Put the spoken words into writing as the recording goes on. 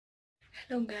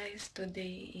Hello guys,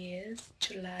 today is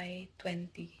July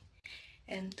 20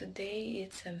 and today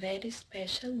it's a very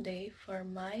special day for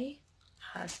my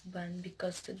husband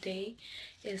because today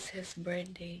is his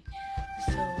birthday.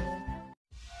 So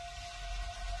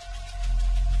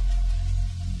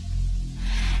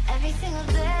every single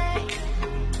day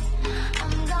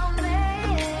I'm gonna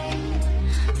make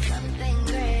something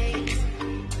great.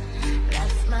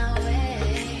 That's my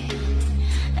way.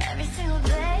 Every single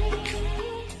day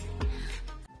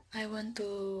I want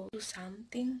to do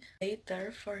something later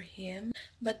for him,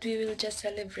 but we will just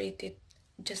celebrate it,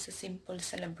 just a simple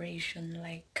celebration.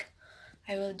 Like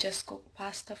I will just cook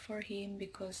pasta for him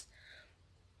because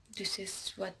this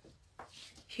is what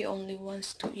he only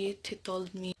wants to eat. He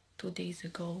told me 2 days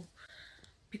ago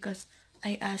because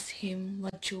I asked him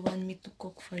what you want me to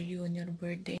cook for you on your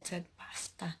birthday. He said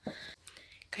pasta.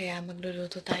 Kaya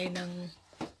magluluto tayo ng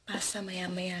pasta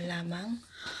maya-maya lamang.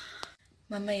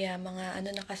 Mamaya mga ano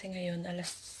na kasi ngayon,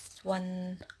 alas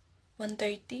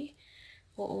 1:30.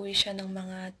 Uuwi siya ng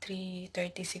mga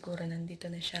 3:30 siguro,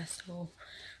 nandito na siya. So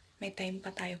may time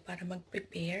pa tayo para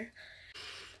mag-prepare.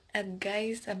 At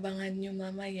guys, abangan nyo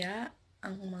mamaya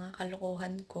ang mga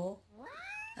kalokohan ko.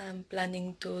 I'm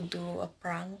planning to do a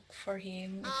prank for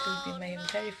him. It will be my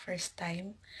very first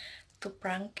time to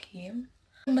prank him.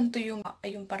 Naman to yung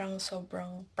parang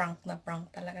sobrang prank na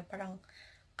prank talaga. Parang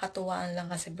katuwaan lang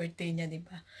kasi birthday niya, di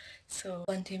ba? So,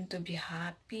 I want him to be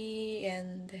happy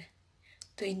and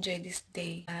to enjoy this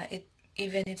day.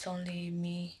 Even it's only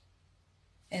me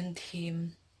and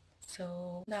him.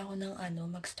 So, na ako ng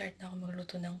mag-start na ako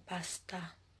magluto ng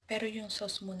pasta. Pero yung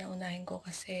sauce muna unahin ko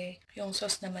kasi yung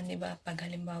sauce naman, diba, pag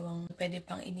halimbawang pwede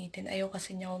pang initin, ayaw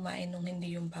kasi niya kumain nung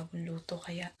hindi yung bagong luto.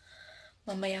 Kaya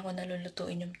mamaya ko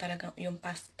nalulutuin yung talagang yung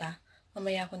pasta.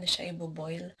 Mamaya ko na siya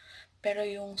i-boil. Pero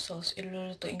yung sauce,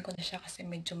 ilulutuin ko na siya kasi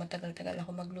medyo matagal-tagal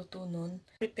ako magluto nun.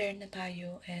 Prepare na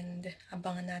tayo and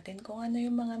abangan natin kung ano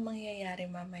yung mga mangyayari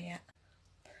mamaya.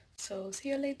 So,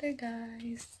 see you later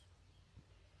guys!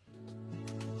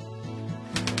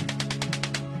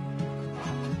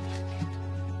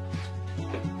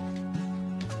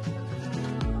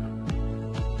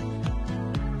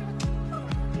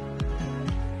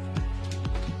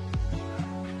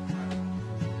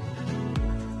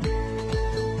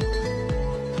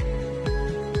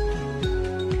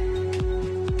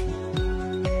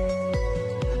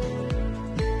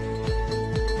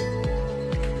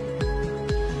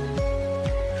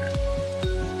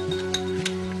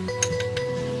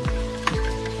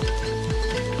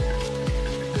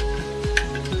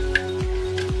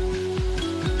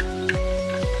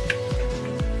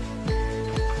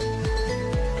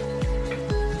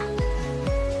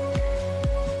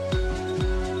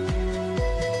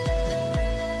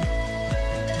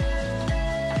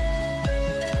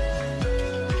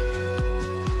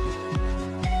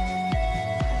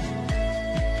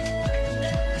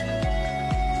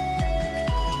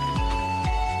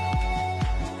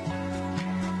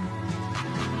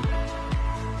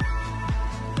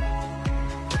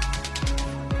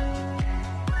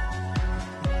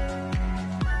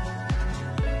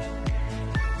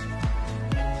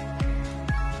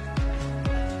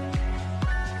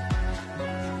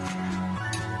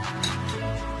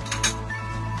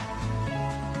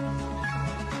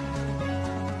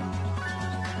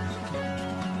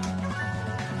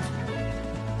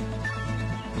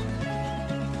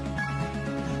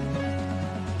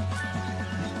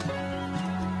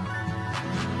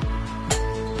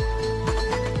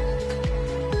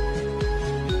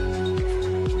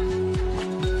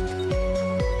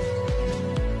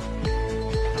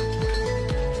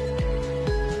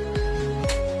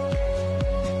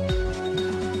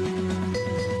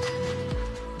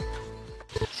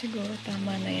 Siguro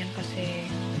tama na yan kasi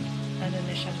ano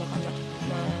na siya, baka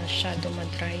masyado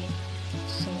madry.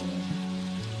 So,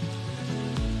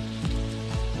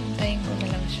 hintayin ko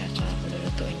na lang siya tsaka ko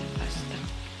lulutuin yung pasta.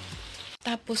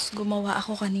 Tapos gumawa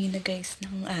ako kanina guys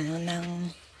ng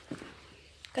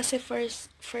kasi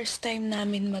first time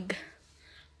namin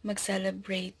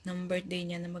mag-celebrate ng birthday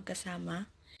niya na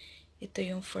magkasama. Ito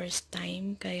yung first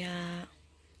time kaya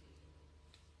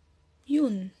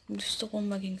yun, gusto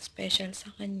kong maging special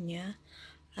sa kanya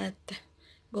at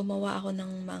gumawa ako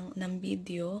ng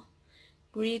video,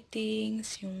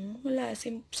 greetings, yung wala,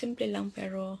 simple lang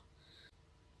pero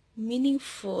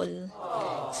meaningful.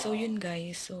 So yun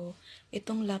guys, so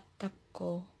itong laptop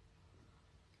ko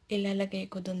ilalagay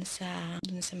ko dun sa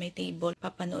may table.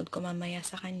 Papanood ko mamaya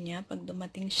sa kanya pag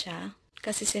dumating siya.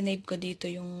 Kasi sinave ko dito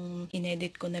yung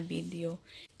inedit ko na video.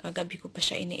 Kagabi ko pa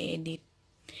siya ini-edit.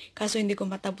 Kaso hindi ko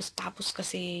matapos-tapos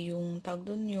kasi yung tawag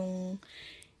dun,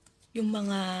 yung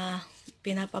mga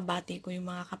pinapabati ko yung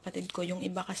mga kapatid ko. Yung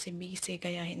iba kasi busy,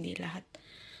 kaya hindi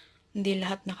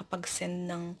lahat nakapag-send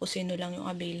ng kung sino lang yung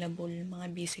available. Mga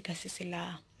busy kasi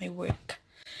sila, may work.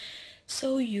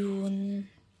 So, yun.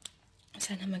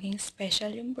 Sana maging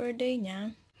special yung birthday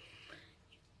niya.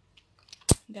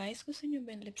 Guys, gusto niyo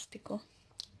ba yung lipstick ko?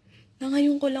 Na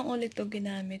ngayon ko lang ulit to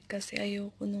ginamit kasi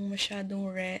ayoko nung masyadong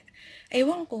red.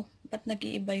 Ewan ko, ba't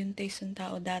nag-iiba yung taste ng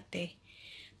tao dati.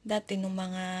 Dati nung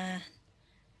mga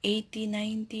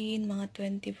 18, 19, mga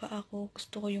 20 pa ako,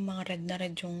 gusto ko yung mga red na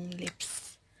red yung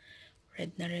lips.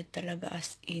 Red na red talaga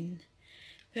as in.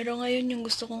 Pero ngayon yung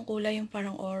gusto kong kulay yung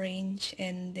parang orange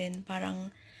and then parang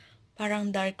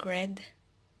dark red.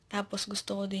 Tapos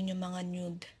gusto ko din yung mga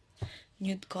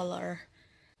nude color.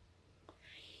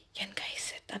 Yan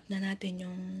guys, set up na natin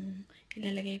yung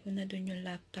ilalagay ko na dun yung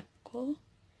laptop ko.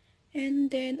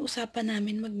 And then usapan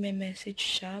namin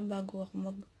magme-message siya bago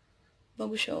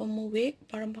siya umuwi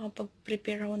para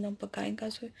makapag-prepare ako ng pagkain.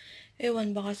 Kaso,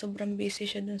 ewan, baka sobrang busy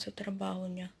siya dun sa trabaho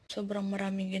niya. Sobrang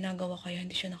maraming ginagawa kaya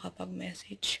hindi siya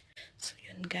nakapag-message. So,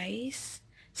 yun guys.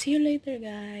 See you later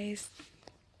guys.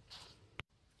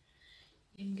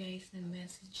 Yun guys,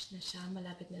 nag-message na siya.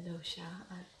 Malapit na daw siya.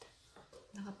 At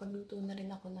nakapagluto na rin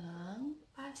ako ng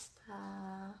pasta.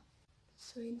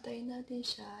 So, hintayin natin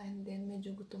siya. And then,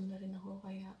 medyo gutom na rin ako.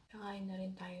 Kaya, kakain na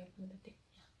rin tayo pagdating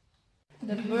niya.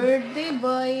 The birthday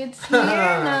boy, it's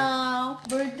here now.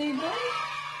 Birthday boy?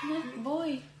 Not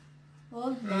boy.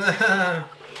 Old boy.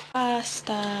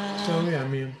 Pasta. So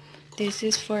yummy. This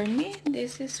is for me.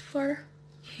 This is for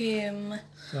him.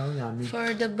 So yummy.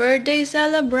 For the birthday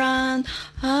celebrant,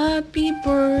 happy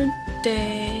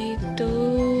birthday to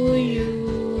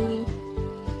you.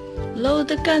 Blow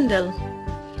the candle.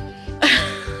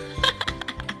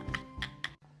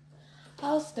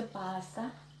 How's the pasta?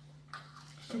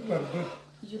 Super good.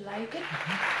 You like it?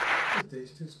 The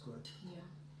taste is good. Yeah.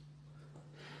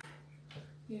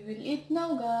 We will eat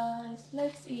now, guys.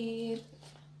 Let's eat.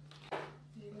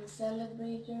 We will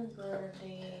celebrate your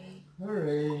birthday.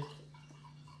 Hooray.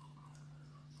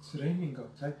 It's raining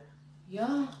outside.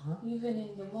 Yeah, even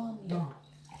in the morning. No.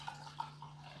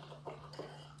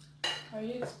 Are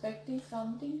you expecting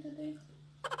something today?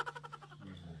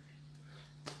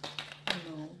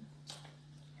 No.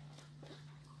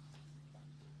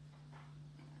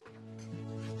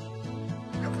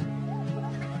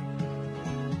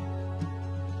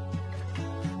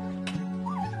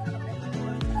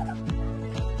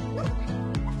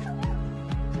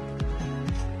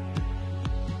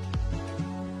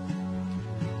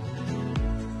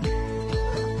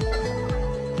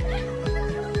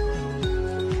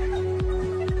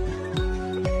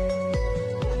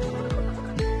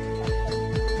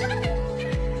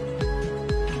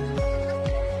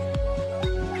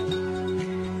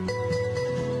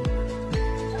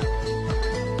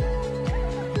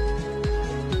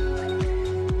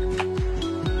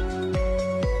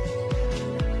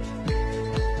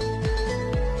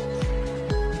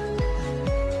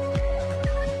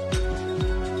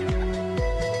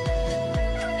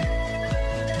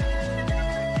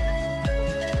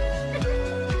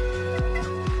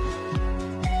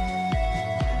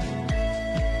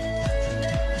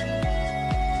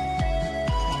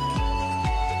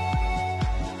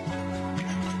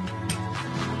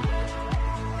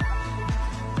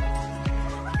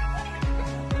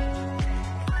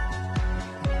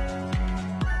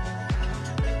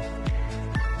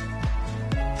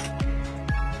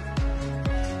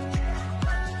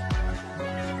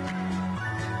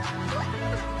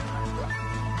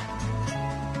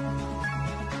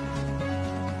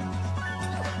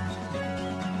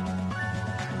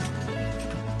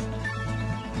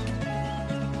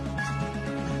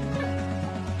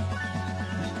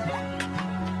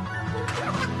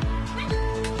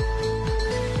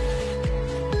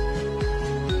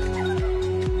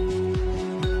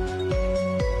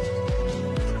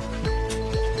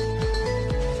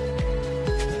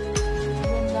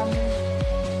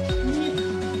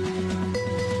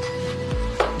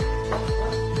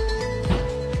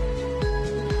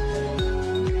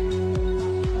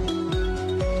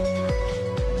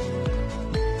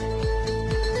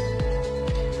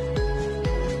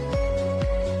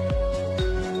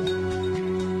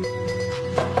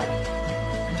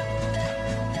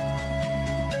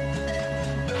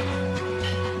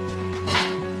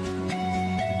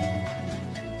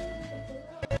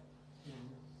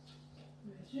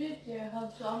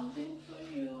 Something for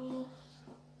you.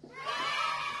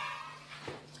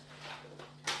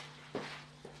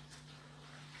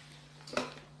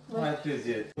 What is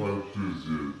it?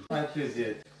 What is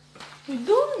it? We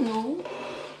don't know.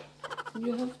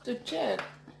 You have to check.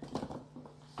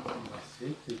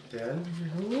 it to tell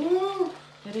you?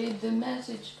 Read the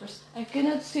message first. I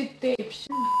cannot see tapes.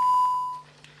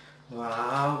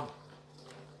 Wow.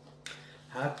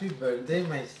 Happy birthday,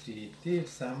 my sweetie. If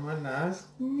someone asks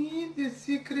me the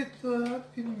secret to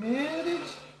happy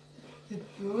marriage,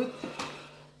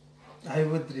 I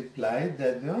would reply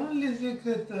that the only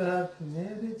secret to happy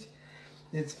marriage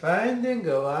is finding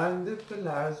a wonderful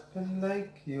husband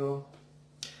like you.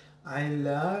 I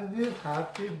love you.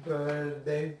 Happy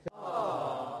birthday.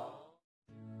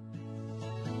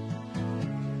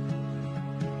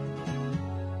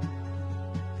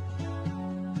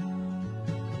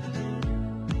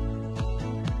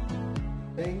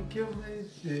 Thank you, my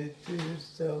sweet. You're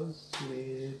so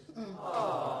sweet.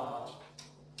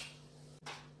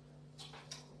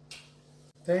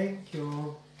 Thank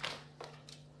you.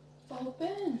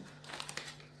 Open.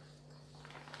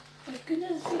 I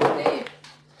cannot see tape.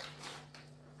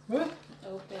 What?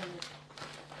 Open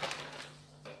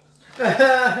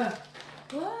it.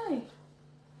 Why?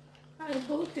 I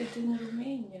bought it in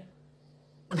Romania.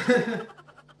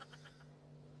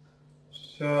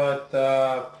 Shut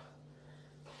up.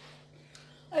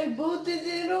 I bought it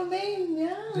in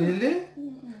Romania. Really?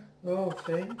 Oh,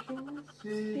 thank you, my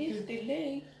Please sweet.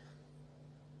 delay.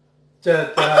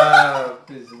 Shut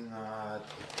up. It's not.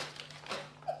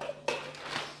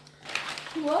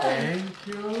 Why? Thank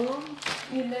you.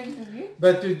 You like the gift?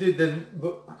 But you didn't.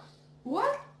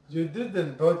 What? You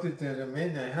didn't bought it in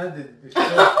Romania. I had it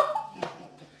before.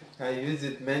 I use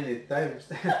it many times.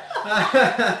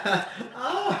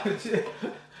 Ouch!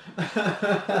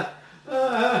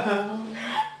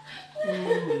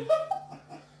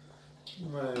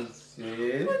 My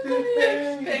sweet. What are you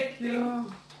Thank expecting?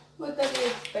 you. What are you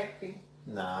expecting?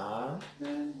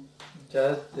 Nothing.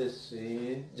 Just a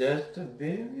sweet. Just to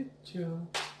be with you.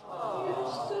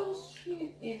 You're so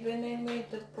sweet. Even I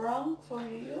made a prank for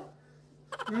you.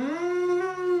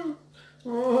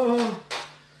 Oh.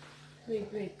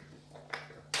 Wait.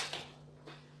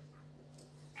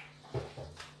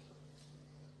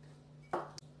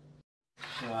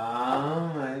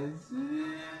 Wow, my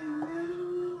sweet.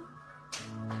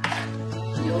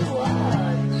 You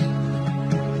watch.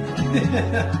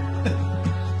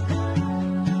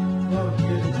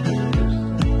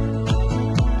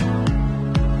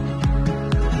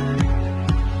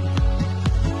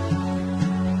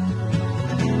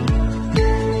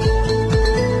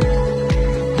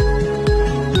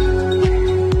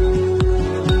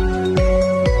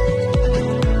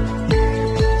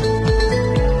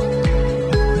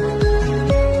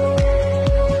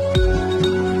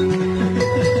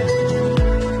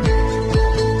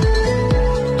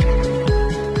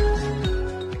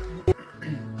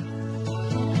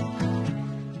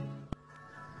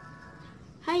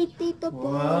 Hi, Tito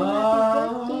Paul.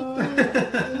 Wow. Happy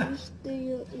birthday to you. I wish to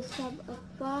you is have a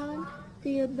fun to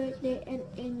your birthday and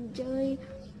enjoy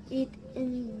it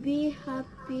and be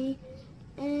happy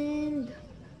and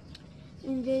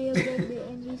enjoy your birthday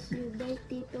and miss you. Bye,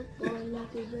 Tito Paul.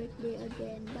 Happy birthday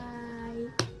again. Bye.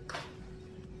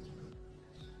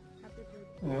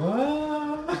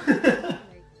 Wow.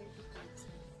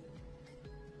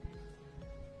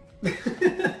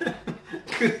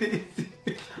 Crazy.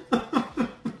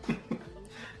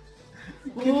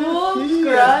 Oh, see it.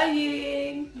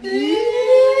 crying.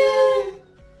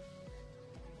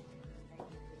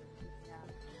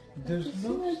 There's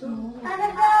no sound.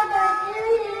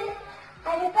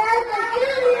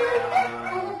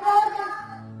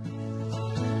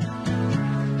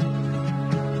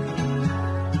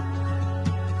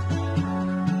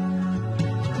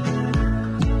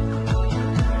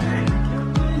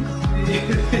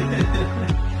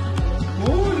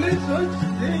 Oh, let's watch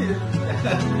this.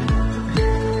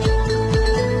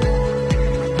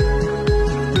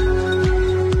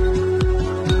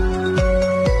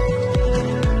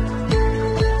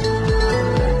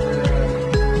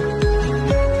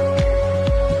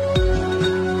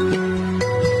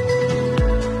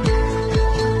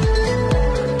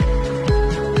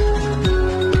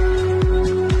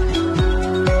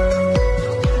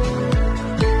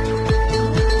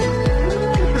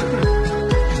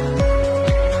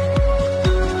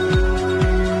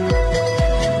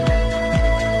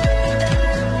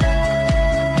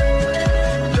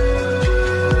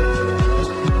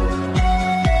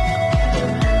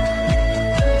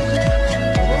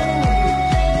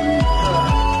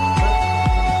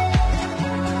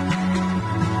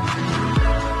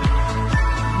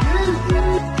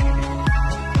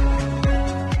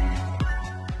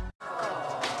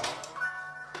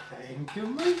 Thank you,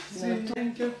 my sweet.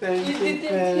 Thank you, You thank you, didn't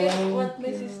hear thank what my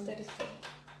you. sister said.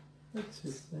 What's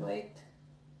this? Wait.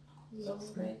 Low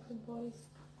rate the voice.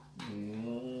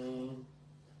 Mm.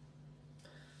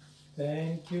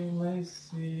 Thank you, my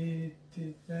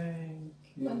sweetie. Thank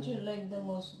you. What do you like the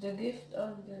most, the gift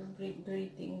or the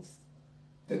greetings?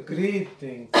 The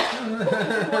greetings.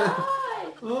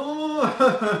 Why? Oh,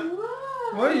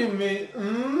 Why? what do you mean?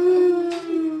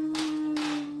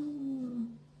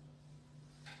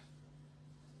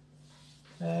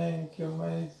 Thank you,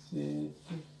 my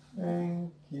sweetie.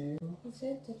 Thank you. Is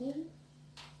it real?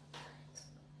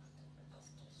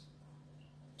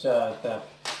 Shut up.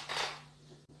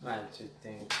 What you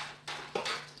think?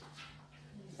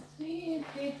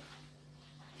 Sweetie.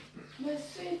 My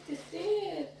sweetie, see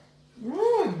it.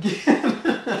 Oh, again.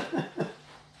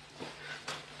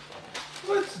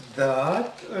 What's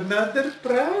that? Another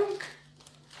prank?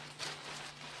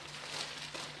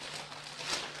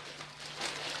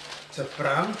 It's a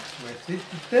prank, my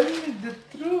sweetie. Tell me the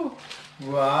truth.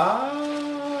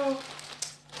 Wow.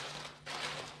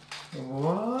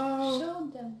 Wow. Show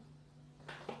them.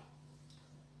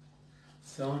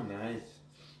 So nice.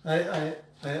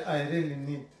 I really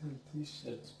need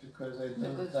t-shirts because I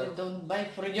don't Because have... you don't buy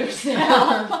for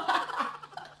yourself.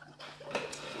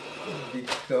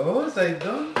 Because I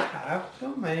don't have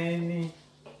so many.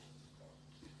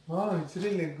 Oh, it's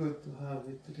really good to have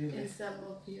it, really. And some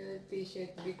of your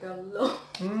t-shirt become long.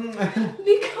 Mm.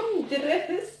 Become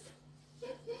dress.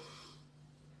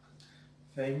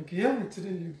 Thank you. It's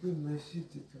really good, my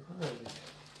city, to have it.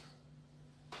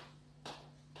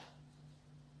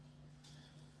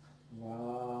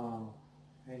 Wow,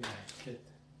 I like it.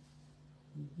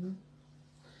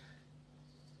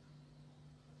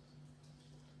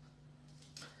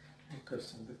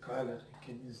 Because of the color, I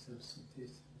can use also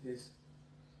this.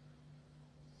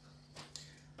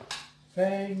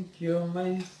 Thank you,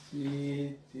 my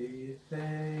sweetie.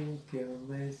 Thank you,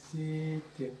 my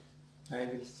sweetie. I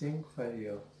will sing for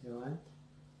you. You want?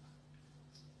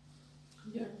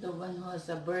 You're the one who has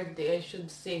a birthday. I should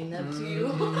sing, not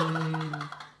you.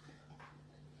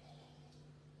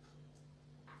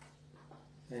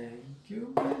 Thank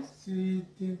you, my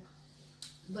sweetie.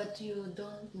 But you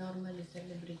don't normally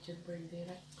celebrate your birthday,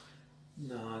 right?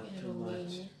 Not In too much.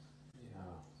 Romania.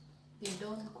 Yeah. They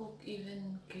don't cook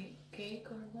even cake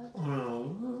or what?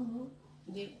 Oh.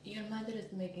 Your mother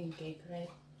is making cake, right?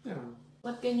 Yeah.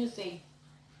 What can you say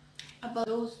about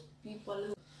those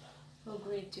people who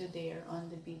greet you there on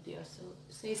the video? So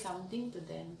say something to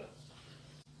them.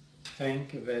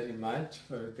 Thank you very much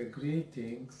for the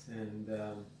greetings, and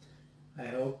I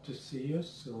hope to see you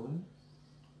soon.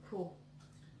 Who?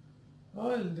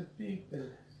 All the people.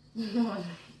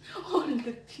 All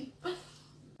the people.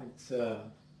 It's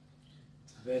a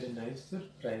very nice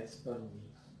surprise for me.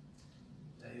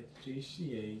 I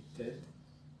appreciate it.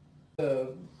 A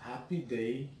happy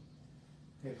day.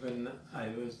 Even I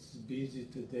was busy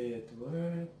today at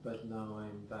work, but now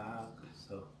I'm back,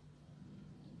 so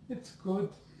it's good.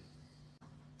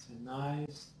 It's a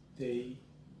nice day.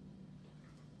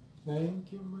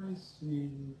 Thank you, my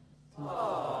sweet.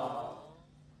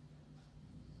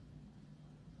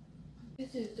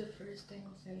 This is the first time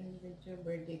we celebrate your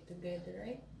birthday together,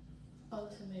 right?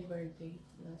 Also my birthday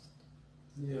last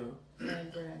Yeah.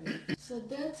 February. So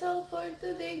that's all for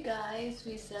today, guys.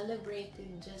 We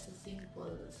celebrated just a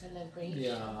simple celebration.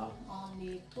 Yeah.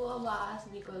 Only two of us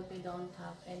because we don't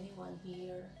have anyone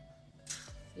here.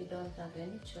 We don't have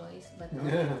any choice, but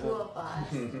only two of us.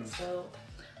 So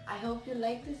I hope you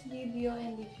like this video,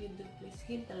 and if you do, please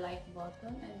hit the like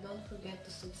button and don't forget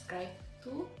to subscribe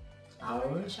to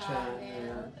our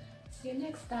channel. See you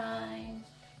next time.